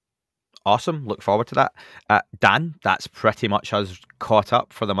 Awesome. Look forward to that. Dan, that's pretty much us caught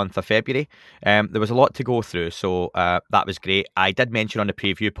up for the month of February. There was a lot to go through, so that was great. I did mention on the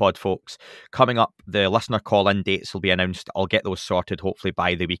preview pod, folks, coming up, the listener call-in dates will be announced. I'll get those sorted hopefully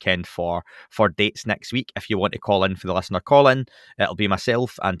by the weekend for dates next week. If you want to call in for the listener call-in, it'll be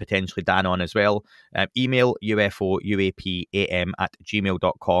myself and potentially Dan on as well. Email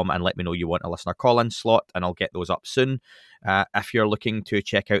UFOUAPam@gmail.com and let me know you want a listener call-in slot, and I'll get those up soon. If you're looking to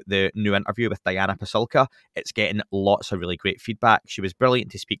check out the new interview with Diana Pasulka, it's getting lots of really great feedback. She was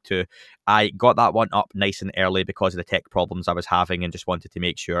brilliant to speak to. I got that one up nice and early because of the tech problems I was having, and just wanted to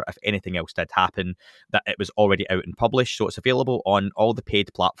make sure if anything else did happen that it was already out and published. So it's available on all the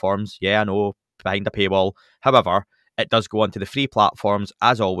paid platforms. Yeah, I know, behind a paywall. However, it does go onto the free platforms,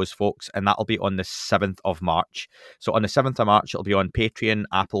 as always, folks, and that'll be on the 7th of March. So on the 7th of March, it'll be on Patreon,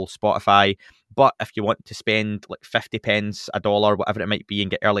 Apple, Spotify. But if you want to spend like 50 pence, $1, whatever it might be,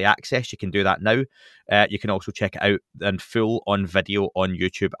 and get early access, you can do that now. You can also check it out in full on video on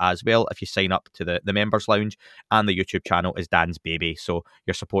YouTube as well if you sign up to the members lounge, and the YouTube channel is Dan's baby, so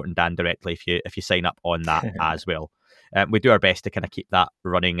you're supporting Dan directly if you sign up on that as well. We do our best to kind of keep that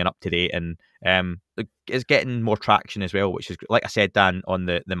running and up to date, and it's getting more traction as well, which is, like I said, Dan, on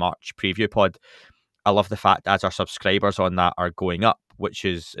the March preview pod. I love the fact as our subscribers on that are going up, which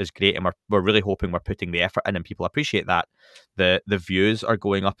is great, and we're really hoping we're putting the effort in, and people appreciate that. The views are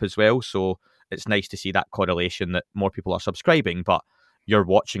going up as well, so it's nice to see that correlation that more people are subscribing, but you're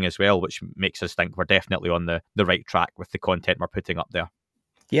watching as well, which makes us think we're definitely on the right track with the content we're putting up there.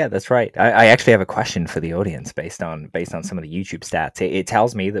 Yeah, that's right. I actually have a question for the audience based on some of the YouTube stats. It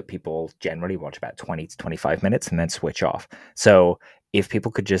tells me that people generally watch about 20 to 25 minutes and then switch off. So if people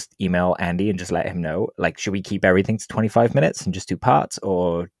could just email Andy and just let him know, like, should we keep everything to 25 minutes and just do parts,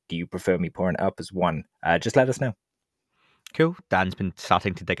 or do you prefer me pouring it up as one? Just let us know. Cool. Dan's been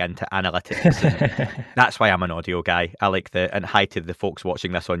starting to dig into analytics. And that's why I'm an audio guy. I like and hi to the folks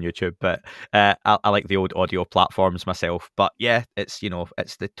watching this on YouTube, but I like the old audio platforms myself. But yeah, it's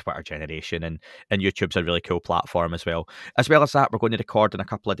the Twitter generation, and YouTube's a really cool platform as well. As well as that, we're going to record in a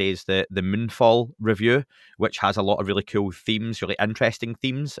couple of days the Moonfall review, which has a lot of really cool themes, really interesting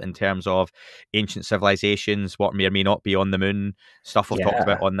themes in terms of ancient civilizations, what may or may not be on the moon, stuff we've talked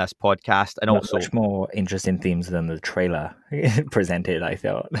about on this podcast, and also much more interesting themes than the trailer presented, I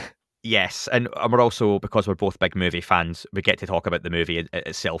thought. Yes, and we're also, because we're both big movie fans, we get to talk about the movie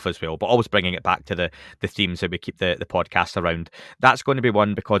itself as well, but always bringing it back to the themes that we keep the podcast around. That's going to be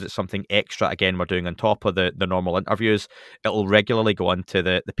one, because it's something extra, again, we're doing on top of the normal interviews. It'll regularly go onto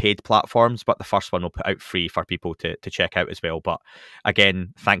the paid platforms, but the first one we'll put out free for people to check out as well. But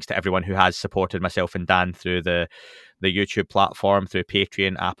again, thanks to everyone who has supported myself and Dan through the YouTube platform, through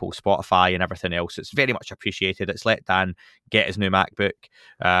Patreon, Apple, Spotify, and everything else. It's very much appreciated. It's let Dan get his new MacBook.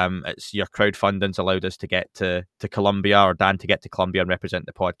 It's your crowdfunding's allowed us to get to Colombia, or Dan to get to Colombia and represent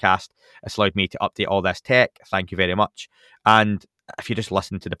the podcast. It's allowed me to update all this tech. Thank you very much. And if you just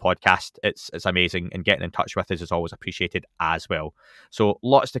listen to the podcast, it's amazing, and getting in touch with us is always appreciated as well. So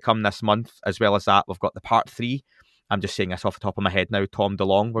lots to come this month. As well as that, we've got the part 3. I'm just saying this off the top of my head now, Tom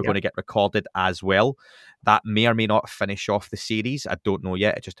DeLonge, we're going to get recorded as well. That may or may not finish off the series. I don't know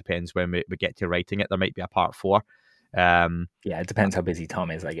yet. It just depends when we get to writing it. There might be a part 4. It depends how busy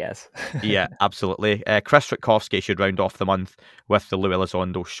Tom is, I guess. Yeah, absolutely. Chris Rutkowski should round off the month with the Lue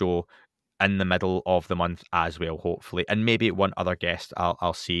Elizondo show in the middle of the month as well, hopefully. And maybe one other guest.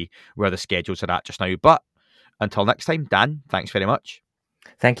 I'll see where the schedules are at just now. But until next time, Dan, thanks very much.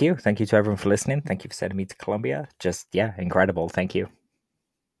 Thank you. Thank you to everyone for listening. Thank you for sending me to Colombia. Incredible. Thank you.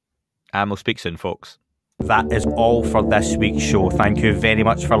 And we'll speak soon, folks. That is all for this week's show. Thank you very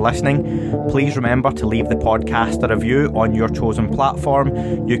much for listening. Please remember to leave the podcast a review on your chosen platform.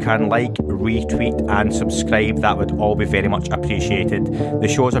 You can like, retweet, and subscribe. That would all be very much appreciated. The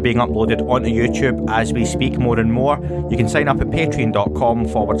shows are being uploaded onto YouTube as we speak more and more. You can sign up at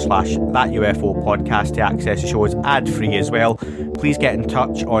patreon.com/thatUFO podcast to access the shows ad-free as well. Please get in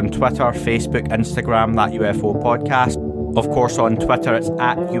touch on Twitter, Facebook, Instagram, That UFO Podcast. Of course, on Twitter, it's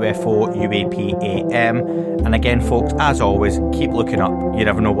at UFO UAPAM. And again, folks, as always, keep looking up. You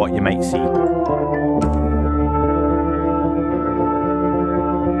never know what you might see.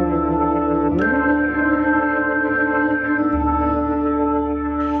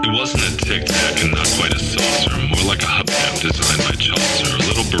 It wasn't a tic-tac and not quite a saucer, more like a hubcap designed by Chaucer, a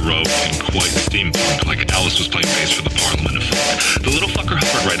little Baroque and quite steampunk, like Alice was playing bass for the Parliament of Folk. The little fucker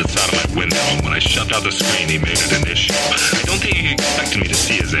hovered right outside of my window, and when I shoved out the screen, he made it an issue. I don't think he expected me to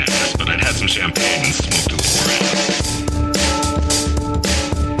see his ass, but I'd had some champagne and smoked a little around.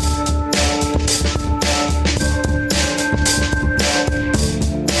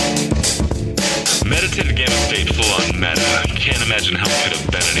 Meditative game of state full on meta. Can't imagine how it could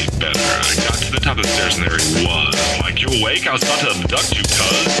have been any better. I got to the top of the stairs and there he was. Like, you awake? I was about to abduct you,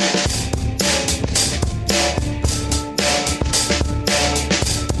 cuz.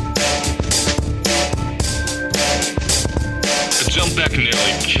 I jumped back and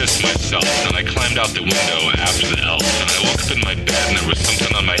nearly kissed myself, and I climbed out the window after the elf, and I woke up in my bed and there was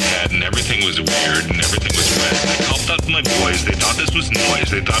something on my head, and everything was weird, and everything was red. I called out to my boys, they thought this was noise,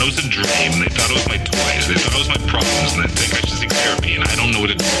 they thought it was a dream, they thought it was my toys, they thought it was my problems, and they think I should seek therapy, and I don't know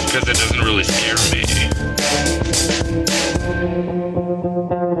what to do, because it doesn't really scare me.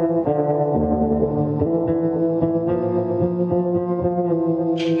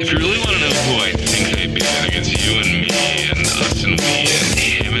 If you really want to know who I think I be, I think it's you and me, and us and we, and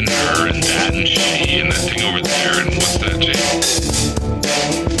him and her, and that and she, and that thing over there, and what's that, Jake?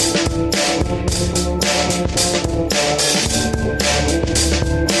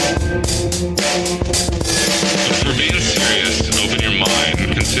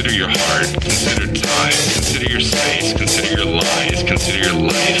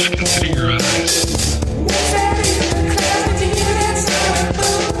 safe. Consider your eyes.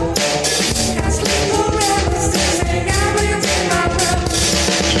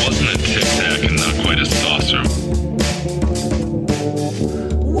 It wasn't a Tic Tac and not quite a saucer.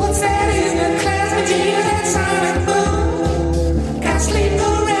 What's that in the class? But you that sonic boom?